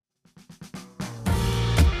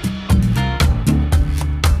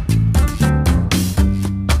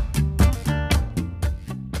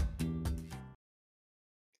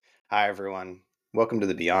Hi, everyone. Welcome to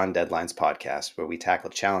the Beyond Deadlines podcast, where we tackle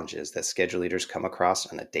challenges that schedule leaders come across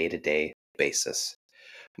on a day-to-day basis.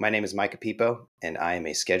 My name is Micah Pipo, and I am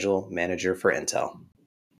a schedule manager for Intel.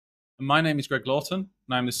 My name is Greg Lawton,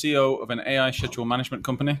 and I'm the CEO of an AI schedule management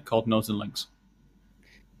company called Nodes and Links.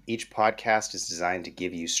 Each podcast is designed to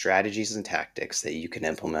give you strategies and tactics that you can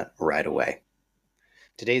implement right away.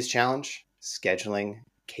 Today's challenge, scheduling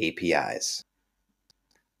KPIs.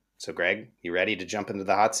 So, Greg, you ready to jump into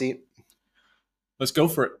the hot seat? Let's go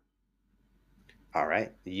for it. All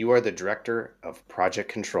right. You are the director of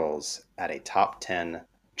project controls at a top 10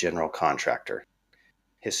 general contractor.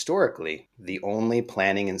 Historically, the only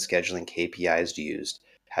planning and scheduling KPIs used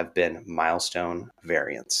have been milestone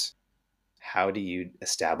variance. How do you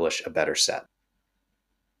establish a better set?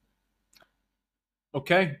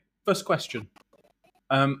 Okay, first question.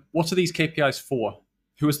 What are these KPIs for?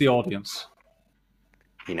 Who is the audience?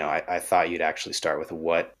 I thought you'd actually start with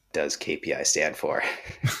what does KPI stand for?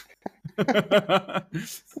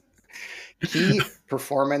 Key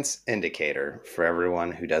performance indicator for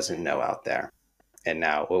everyone who doesn't know out there. And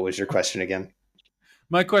now, what was your question again?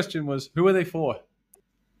 My question was, who are they for?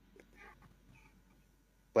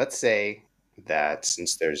 Let's say that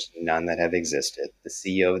since there's none that have existed, the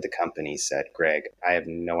CEO of the company said, Greg, I have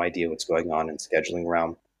no idea what's going on in scheduling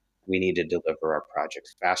realm. We need to deliver our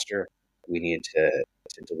projects faster. We need to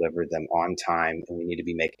deliver them on time, and we need to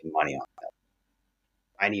be making money on them.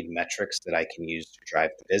 I need metrics that I can use to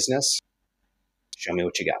drive the business. Show me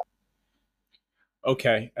what you got.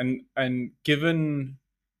 Okay, and given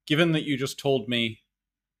that you just told me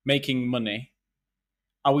making money,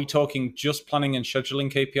 are we talking just planning and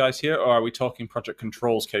scheduling KPIs here, or are we talking project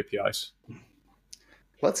controls KPIs?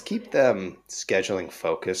 Let's keep them scheduling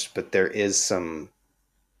focused, but there is some,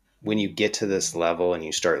 when you get to this level and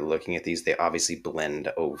you start looking at these, they obviously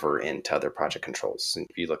blend over into other project controls. And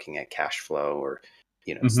if you're looking at cash flow or,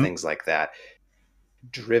 things like that,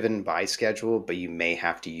 driven by schedule, but you may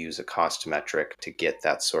have to use a cost metric to get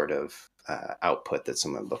that sort of output that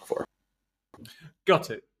someone would look for.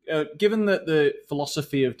 Got it. Given that the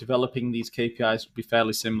philosophy of developing these KPIs would be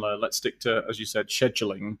fairly similar, let's stick to, as you said,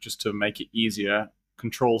 scheduling, just to make it easier.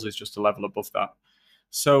 Controls is just a level above that.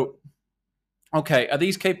 So, okay, are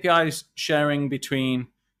these KPIs sharing between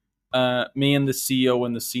me and the CEO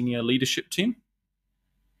and the senior leadership team?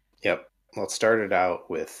 Yep. Let's start it out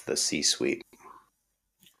with the C-suite.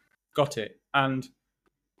 Got it. And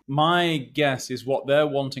my guess is what they're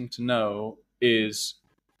wanting to know is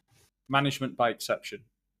management by exception.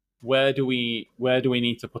 Where do we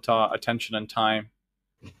need to put our attention and time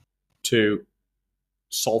to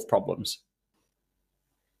solve problems?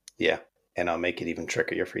 Yeah. And I'll make it even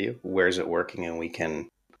trickier for you. Where's it working? And we can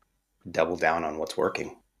double down on what's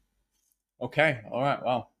working. Okay. All right.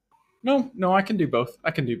 Wow. No, I can do both.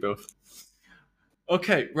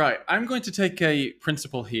 Okay, right. I'm going to take a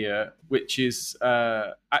principle here, which is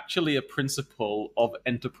actually a principle of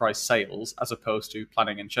enterprise sales as opposed to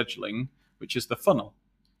planning and scheduling, which is the funnel.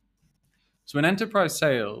 So in enterprise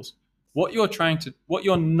sales, what you're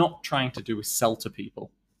not trying to do is sell to people.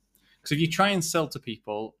 Because if you try and sell to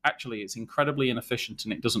people, actually it's incredibly inefficient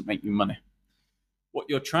and it doesn't make you money. What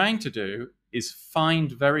you're trying to do is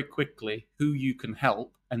find very quickly who you can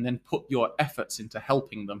help and then put your efforts into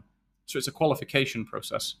helping them. So it's a qualification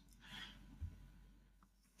process.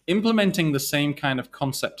 Implementing the same kind of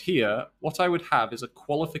concept here, what I would have is a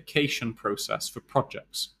qualification process for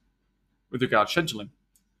projects with regard to scheduling.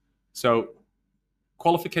 So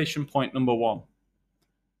qualification point number 1.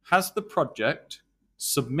 Has the project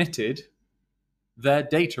submitted their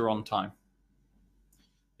data on time?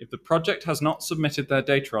 If the project has not submitted their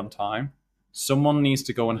data on time, someone needs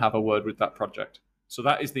to go and have a word with that project. So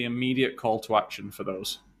that is the immediate call to action for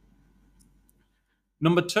those.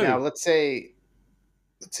 Number 2. Now, let's say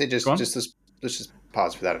let's just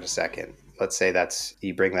pause for that in a second. Let's say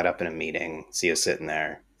you bring that up in a meeting, CEO sitting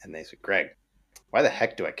there, and they say, Greg, why the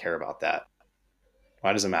heck do I care about that?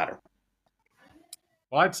 Why does it matter?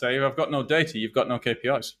 Well, I'd say if I've got no data, you've got no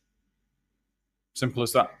KPIs. Simple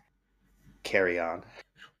as that. Carry on.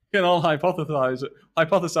 We can all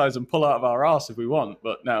hypothesize and pull out of our arse if we want,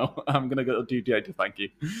 but no, I'm going to go do data, thank you.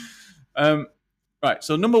 Right,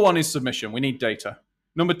 so number 1 is submission. We need data.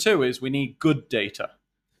 Number 2 is we need good data.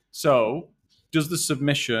 So does the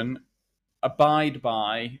submission abide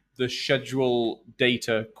by the schedule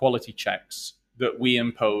data quality checks that we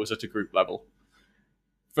impose at a group level?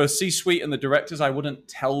 For C-suite and the directors, I wouldn't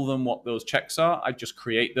tell them what those checks are. I'd just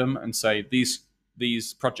create them and say,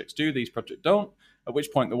 these projects do, these projects don't. At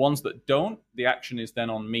which point, the ones that don't, the action is then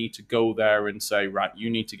on me to go there and say, right, you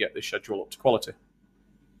need to get this schedule up to quality.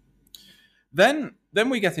 Then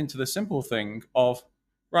we get into the simple thing of,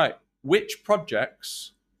 right, which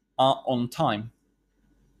projects are on time?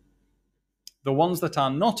 The ones that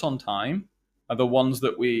are not on time are the ones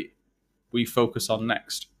that we focus on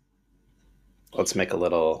next. Let's make a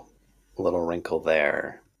little wrinkle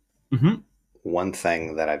there. Mm-hmm. One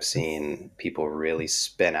thing that I've seen people really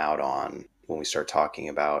spin out on when we start talking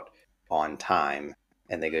about on time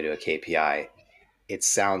and they go to a KPI, it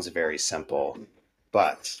sounds very simple,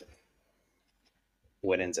 but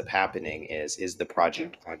what ends up happening is the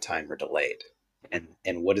project on time or delayed?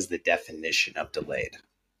 And what is the definition of delayed?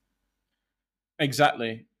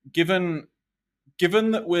 Exactly. Given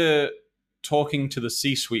that we're talking to the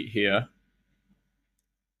C-suite here,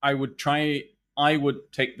 I would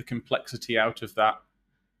take the complexity out of that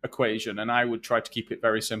equation and I would try to keep it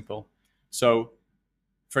very simple. So,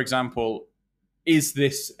 for example, is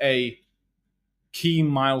this a key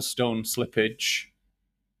milestone slippage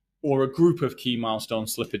or a group of key milestone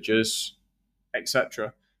slippages,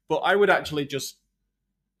 etc.? But I would actually just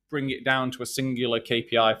bring it down to a singular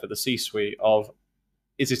KPI for the C-suite of,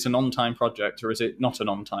 is it an on-time project or is it not an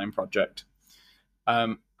on-time project?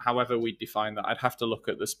 However we define that, I'd have to look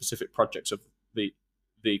at the specific projects of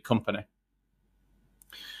the company.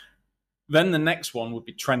 Then the next one would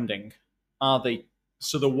be trending. Are they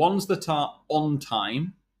so the ones that are on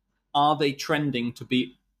time, are they trending to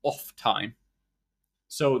be off time?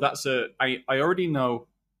 So that's I already know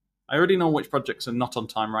which projects are not on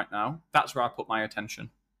time right now. That's where I put my attention.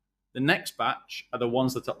 The next batch are the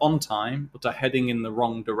ones that are on time but are heading in the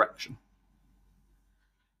wrong direction.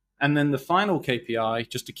 And then the final KPI,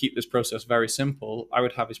 just to keep this process very simple, I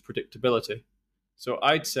would have is predictability. So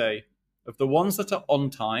I'd say of the ones that are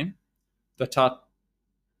on time, that are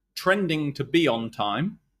trending to be on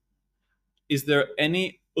time, is there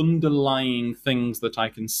any underlying things that I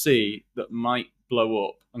can see that might blow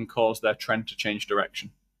up and cause their trend to change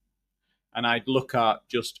direction? And I'd look at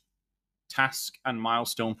just task and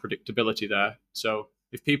milestone predictability there. So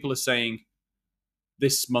if people are saying,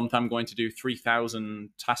 this month I'm going to do 3,000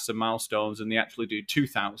 tasks and milestones, and they actually do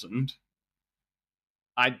 2,000,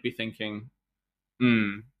 I'd be thinking,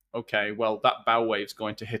 okay, well, that bow wave's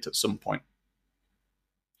going to hit at some point.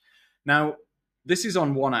 Now, this is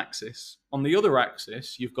on one axis. On the other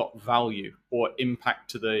axis, you've got value or impact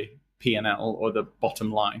to the P&L or the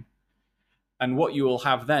bottom line. And what you will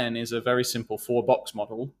have then is a very simple 4-box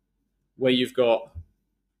model where you've got,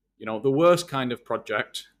 the worst kind of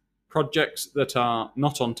projects that are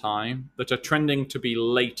not on time, that are trending to be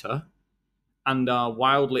later and are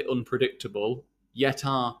wildly unpredictable, yet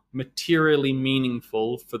are materially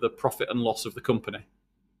meaningful for the profit and loss of the company.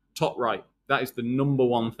 Top right, that is the number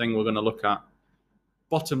one thing we're going to look at.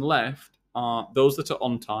 Bottom left are those that are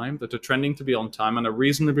on time, that are trending to be on time and are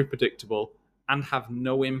reasonably predictable and have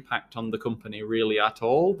no impact on the company really at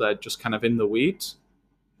all. They're just kind of in the weeds.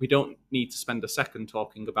 We don't need to spend a second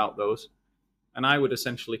talking about those. And I would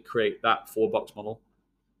essentially create that 4-box model.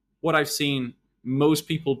 What I've seen most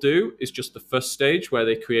people do is just the first stage where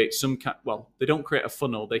they create they don't create a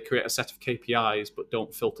funnel, they create a set of KPIs but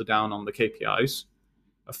don't filter down on the KPIs.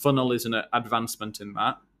 A funnel is an advancement in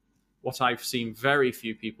that. What I've seen very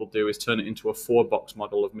few people do is turn it into a 4-box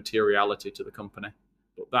model of materiality to the company.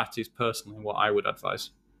 But that is personally what I would advise.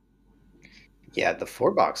 Yeah, the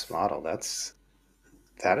 4-box model,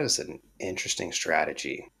 that is an interesting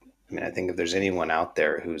strategy. I mean, I think if there's anyone out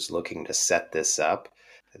there who's looking to set this up,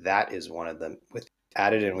 that is one of them. With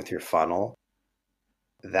added in with your funnel,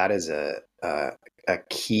 that is a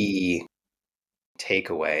key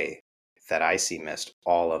takeaway that I see missed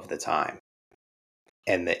all of the time.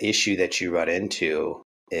 And the issue that you run into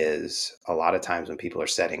is a lot of times when people are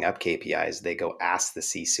setting up KPIs, they go ask the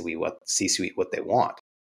C-suite what they want.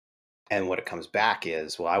 And what it comes back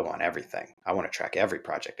is, well, I want everything. I want to track every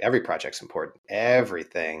project. Every project's important.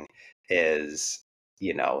 Everything is,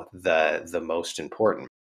 the most important.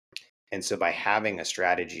 And so by having a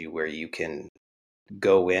strategy where you can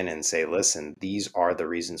go in and say, listen, these are the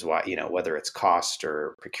reasons why, whether it's cost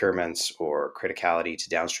or procurements or criticality to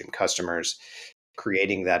downstream customers,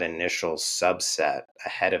 creating that initial subset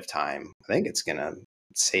ahead of time, I think it's going to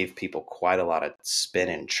save people quite a lot of spin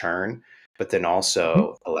and churn, but then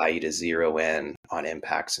also allow you to zero in on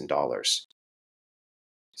impacts and dollars.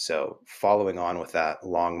 So following on with that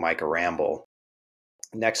long Micah ramble,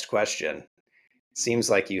 next question. Seems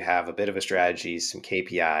like you have a bit of a strategy, some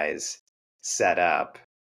KPIs set up.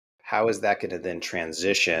 How is that going to then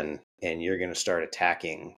transition and you're going to start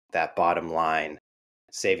attacking that bottom line,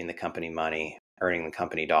 saving the company money, earning the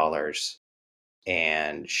company dollars,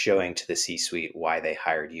 and showing to the C-suite why they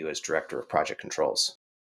hired you as director of project controls?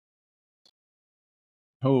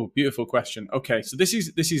 Oh, beautiful question. Okay, so this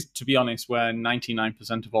is to be honest where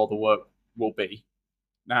 99% of all the work will be.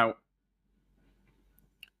 Now,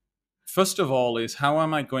 first of all is how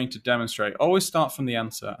am I going to demonstrate? Always start from the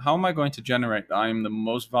answer. How am I going to generate that I am the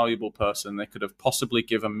most valuable person they could have possibly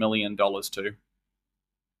given $1 million to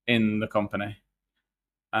in the company?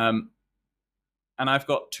 Um, and I've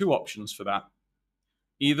got two options for that.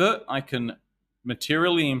 Either I can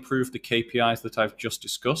materially improve the KPIs that I've just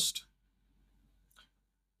discussed,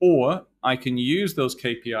 or I can use those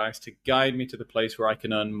KPIs to guide me to the place where I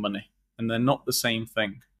can earn money. And they're not the same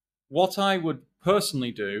thing. What I would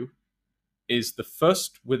personally do is the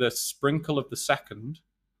first with a sprinkle of the second,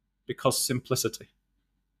 because simplicity.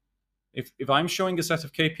 If I'm showing a set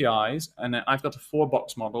of KPIs and I've got a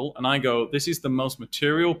 4-box model and I go, this is the most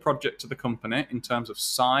material project to the company in terms of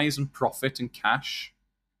size and profit and cash,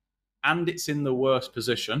 and it's in the worst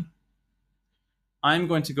position, I'm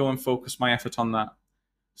going to go and focus my effort on that.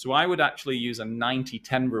 So I would actually use a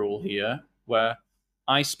 90-10 rule here, where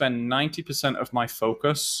I spend 90% of my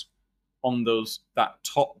focus on that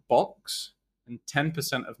top box and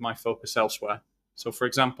 10% of my focus elsewhere. So for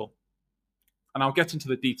example, and I'll get into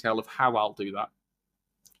the detail of how I'll do that.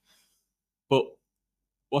 But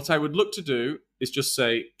what I would look to do is just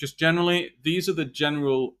say, just generally, these are the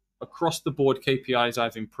general across the board KPIs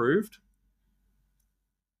I've improved.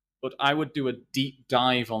 But I would do a deep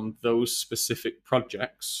dive on those specific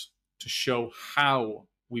projects to show how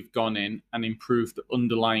we've gone in and improved the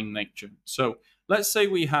underlying nature. So let's say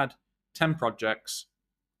we had 10 projects,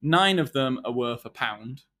 9 of them are worth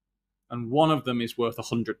 £1, and 1 of them is worth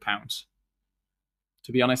 £100.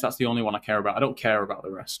 To be honest, that's the only one I care about. I don't care about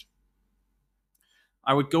the rest.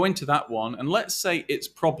 I would go into that one, and let's say its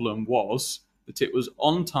problem was that it was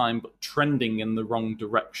on time but trending in the wrong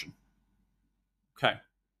direction. Okay.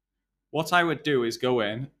 What I would do is go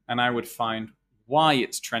in and I would find why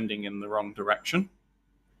it's trending in the wrong direction,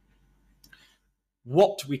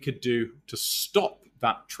 what we could do to stop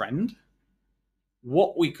that trend,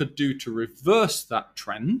 what we could do to reverse that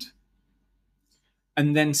trend,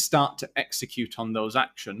 and then start to execute on those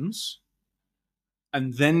actions,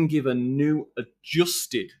 and then give a new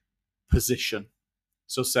adjusted position.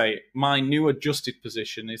 So say, my new adjusted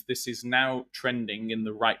position is this is now trending in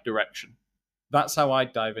the right direction. That's how I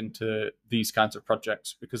dive into these kinds of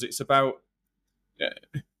projects, because it's about,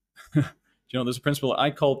 there's a principle I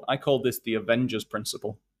call this the Avengers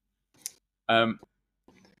principle. The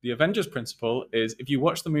Avengers principle is, if you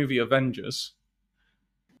watch the movie Avengers,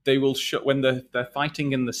 they will show when they're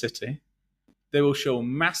fighting in the city, they will show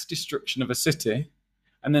mass destruction of a city,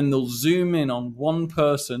 and then they'll zoom in on one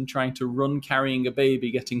person trying to run carrying a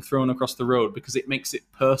baby getting thrown across the road because it makes it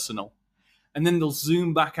personal. And then they'll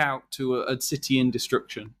zoom back out to a city in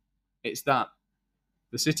destruction. It's that.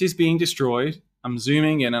 The city's being destroyed. I'm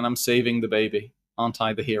zooming in and I'm saving the baby. Aren't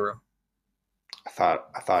I the hero? I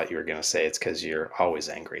thought you were gonna say it's because you're always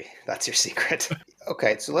angry. That's your secret.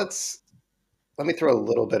 Okay, so let me throw a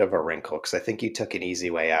little bit of a wrinkle, because I think you took an easy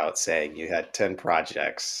way out saying you had 10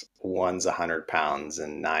 projects, one's 100 pounds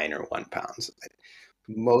and 9 are 1 pound.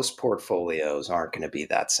 Most portfolios aren't going to be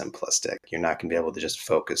that simplistic. You're not going to be able to just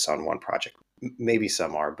focus on one project. Maybe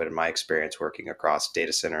some are, but in my experience working across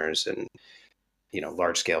data centers and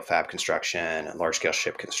large scale fab construction and large scale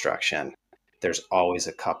ship construction, there's always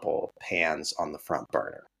a couple pans on the front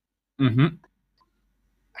burner. Mm-hmm.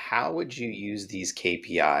 How would you use these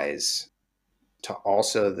KPIs to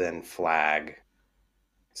also then flag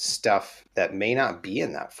stuff that may not be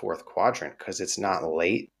in that fourth quadrant because it's not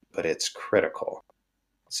late, but it's critical?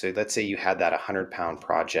 So let's say you had that 100-pound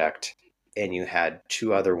project and you had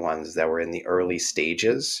 2 other ones that were in the early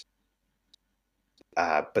stages,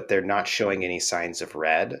 but they're not showing any signs of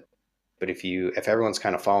red. But if everyone's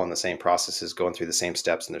kind of following the same processes, going through the same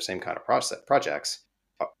steps and the same kind of projects,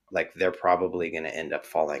 like they're probably going to end up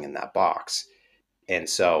falling in that box. And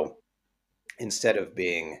so instead of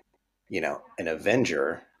being, an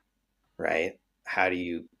Avenger, right? How do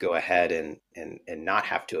you go ahead and not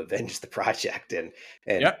have to avenge the project and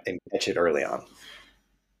Yep. catch it early on?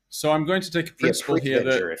 So I'm going to take a Be a principle here that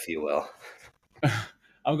pre-avenger, if you will.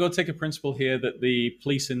 I'm going to take a principle here that the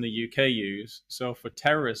police in the UK use. So for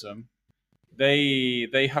terrorism,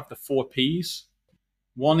 they have the 4 Ps.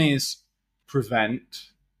 One is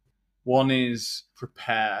prevent, one is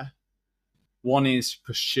prepare, one is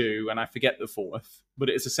pursue, and I forget the fourth, but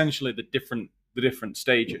it's essentially the different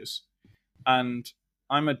stages. And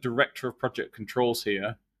I'm a director of project controls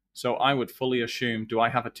here, so I would fully assume, do I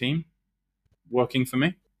have a team working for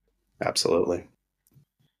me? Absolutely.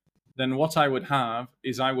 Then what I would have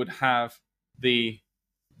is I would have the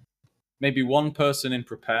maybe one person in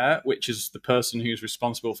prepare, which is the person who's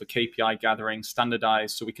responsible for KPI gathering,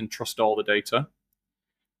 standardized, so we can trust all the data.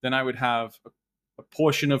 Then I would have a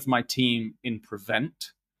portion of my team in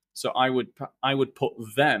prevent. So I would put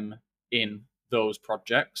them in those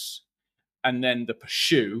projects, and then the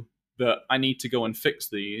pursue that I need to go and fix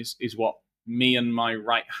these is what me and my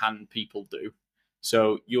right hand people do.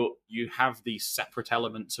 So you have these separate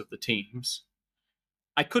elements of the teams.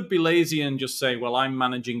 I could be lazy and just say, well, I'm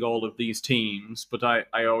managing all of these teams, but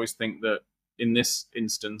I always think that in this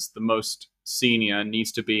instance, the most senior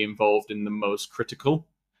needs to be involved in the most critical.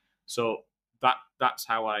 So that's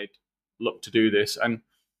how I'd look to do this. And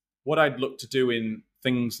what I'd look to do in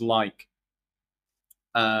things like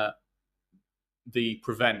the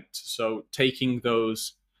prevent, so taking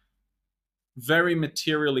those very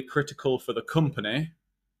materially critical for the company,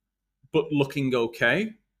 but looking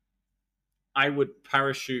okay, I would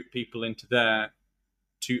parachute people into there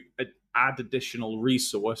to add additional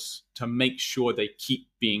resource to make sure they keep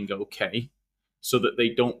being okay so that they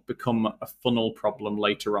don't become a funnel problem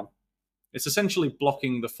later on. It's essentially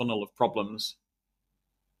blocking the funnel of problems.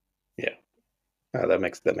 Yeah, that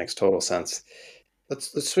makes total sense.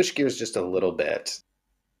 Let's switch gears just a little bit.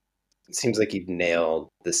 It seems like you've nailed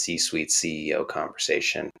the C-suite CEO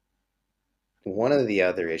conversation. One of the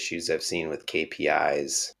other issues I've seen with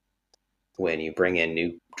KPIs when you bring in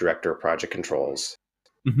new director of project controls,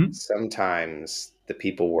 Mm-hmm. sometimes the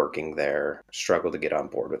people working there struggle to get on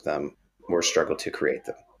board with them or struggle to create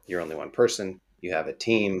them. You're only one person, you have a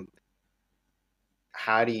team.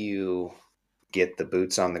 How do you get the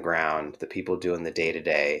boots on the ground, the people doing the day to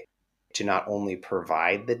day, to not only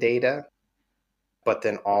provide the data, but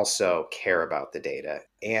then also care about the data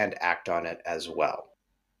and act on it as well?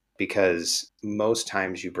 Because most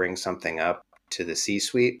times you bring something up to the C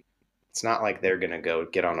suite, it's not like they're going to go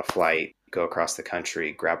get on a flight, go across the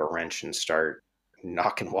country, grab a wrench and start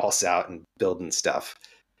knocking walls out and building stuff.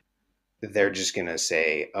 They're just going to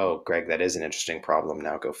say, oh, Greg, that is an interesting problem.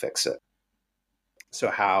 Now go fix it. So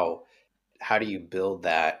how do you build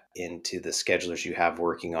that into the schedulers you have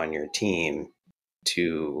working on your team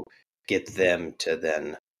to get them to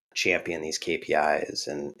then champion these KPIs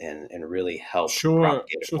and really help Sure,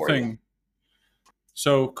 propagate it sure for you? thing.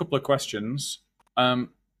 So, a couple of questions.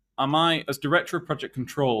 Am I, as director of project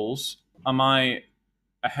controls, am I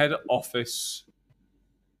a head office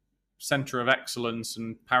center of excellence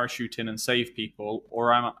and parachute in and save people,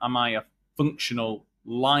 or am I a functional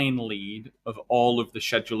line lead of all of the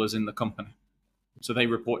schedulers in the company? So they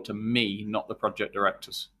report to me, not the project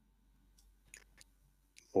directors.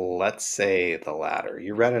 Let's say the latter.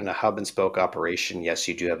 You're running a hub and spoke operation. Yes,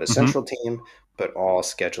 you do have a Mm-hmm. central team, but all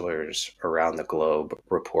schedulers around the globe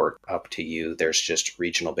report up to you. There's just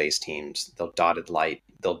regional based teams. They'll dotted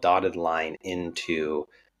line into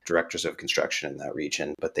directors of construction in that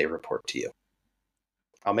region, but they report to you.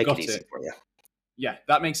 I'll make it Got easy it. for you. Yeah,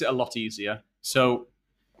 that makes it a lot easier. So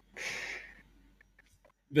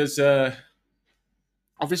there's a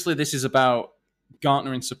obviously this is about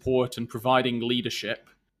garnering support and providing leadership.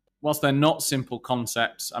 Whilst they're not simple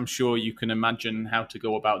concepts, I'm sure you can imagine how to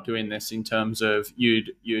go about doing this in terms of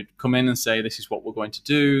you'd come in and say, this is what we're going to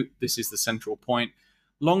do, this is the central point.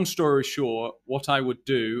 Long story short, what I would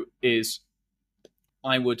do is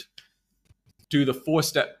I would do the four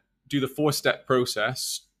step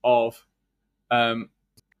process of um,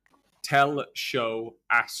 tell, show,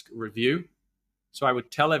 ask, review. So I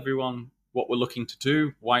would tell everyone what we're looking to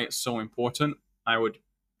do, why it's so important. I would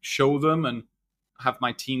show them and have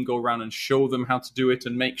my team go around and show them how to do it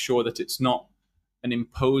and make sure that it's not an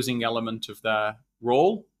imposing element of their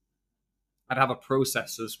role. I'd have a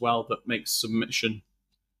process as well that makes submission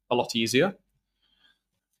a lot easier.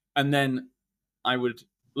 And then I would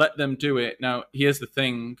let them do it. Now, here's the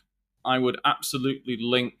thing, I would absolutely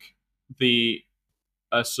link the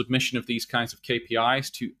submission of these kinds of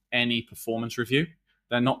KPIs to any performance review.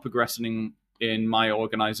 They're not progressing in my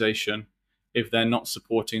organization if they're not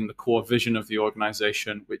supporting the core vision of the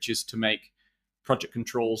organization, which is to make project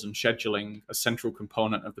controls and scheduling a central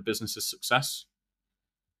component of the business's success.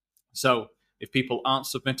 So if people aren't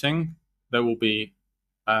submitting, there will be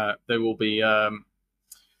a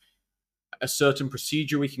certain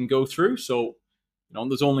procedure we can go through. So,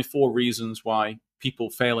 there's only 4 reasons why people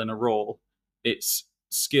fail in a role. It's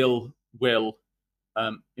skill, will,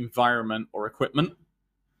 environment, or equipment.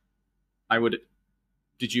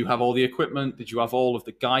 Did you have all the equipment? Did you have all of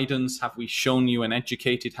the guidance? Have we shown you and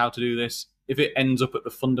educated how to do this? If it ends up at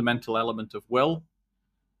the fundamental element of will,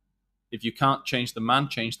 if you can't change the man,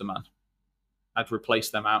 change the man. I'd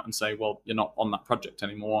replace them out and say, well, you're not on that project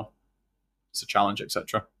anymore. It's a challenge,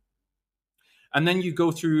 etc. And then you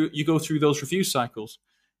go through those review cycles.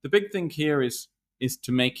 The big thing here is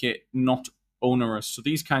to make it not onerous. So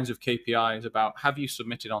these kinds of KPIs about have you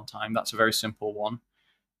submitted on time? That's a very simple one.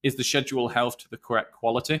 Is the schedule held to the correct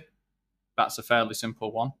quality? That's a fairly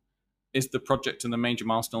simple one. Is the project and the major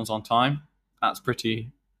milestones on time? That's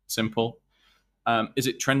pretty simple. Is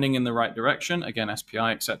it trending in the right direction? Again, SPI,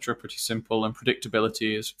 etc. Pretty simple. And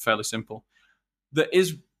predictability is fairly simple. There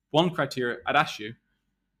is one criteria I'd ask you.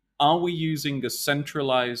 Are we using a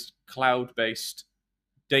centralized cloud-based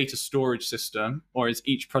data storage system, or is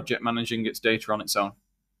each project managing its data on its own?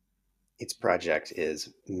 Each project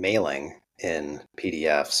is mailing in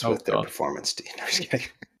PDFs Oh with their God. performance.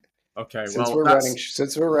 Okay. Since Well, we're running that's.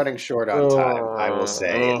 since we're running short on time, I will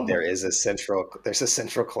say Oh. there's a central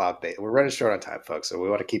cloud base. We're running short on time, folks, so we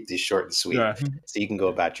want to keep these short and sweet Yeah. so you can go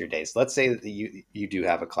about your days. Let's say that you do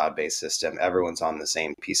have a cloud based system. Everyone's on the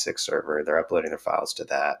same P6 server. They're uploading their files to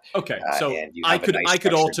that, Okay, so and you I have a could nice I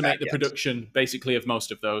could structured automate the backend. production basically of most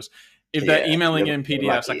of those. If they're Yeah, emailing in you're PDFs,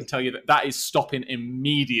 I lucky. can tell you that that is stopping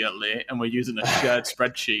immediately, and we're using a shared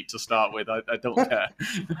spreadsheet to start with. I don't care.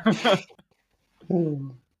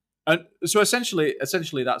 And so essentially,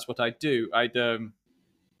 that's what I'd do. I'd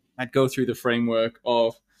go through the framework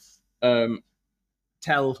of um,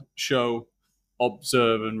 tell, show,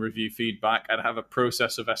 observe, and review feedback. I'd have a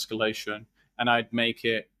process of escalation, and I'd make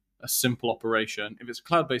it a simple operation. If it's a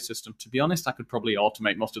cloud-based system, to be honest, I could probably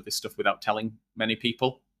automate most of this stuff without telling many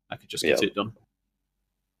people. I could just get Yep, it done.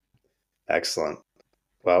 excellent.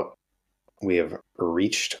 Well, we have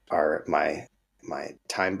reached my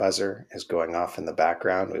time buzzer is going off in the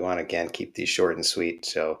background. We want to again keep these short and sweet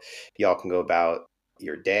so y'all can go about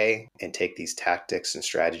your day and take these tactics and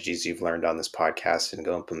strategies you've learned on this podcast and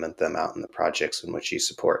go implement them out in the projects in which you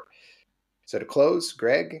support. So to close,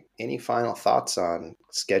 Greg, any final thoughts on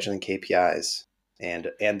scheduling KPIs and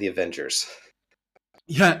the Avengers?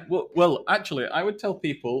 Yeah, well, actually, I would tell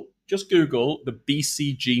people just Google the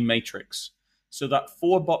BCG matrix. So that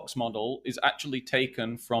four-box model is actually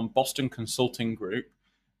taken from Boston Consulting Group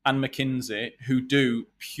and McKinsey, who do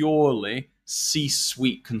purely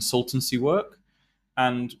C-suite consultancy work.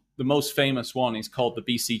 And the most famous one is called the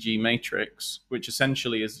BCG matrix, which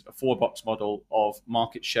essentially is a four-box model of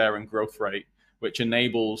market share and growth rate, which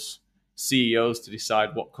enables CEOs to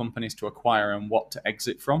decide what companies to acquire and what to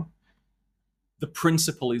exit from. The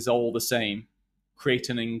principle is all the same. Create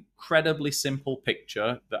an incredibly simple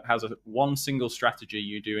picture that has one single strategy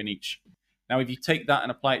you do in each. Now, if you take that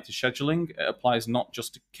and apply it to scheduling, it applies not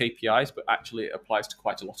just to KPIs, but actually it applies to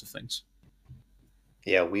quite a lot of things.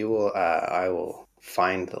 Yeah, we will. I will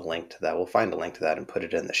find the link to that. We'll find a link to that and put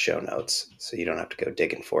it in the show notes, so you don't have to go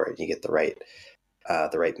digging for it. You get the right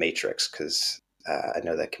matrix because I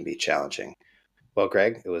know that can be challenging. Well,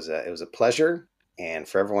 Greg, it was a pleasure, and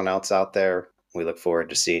for everyone else out there, we look forward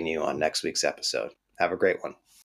to seeing you on next week's episode. Have a great one.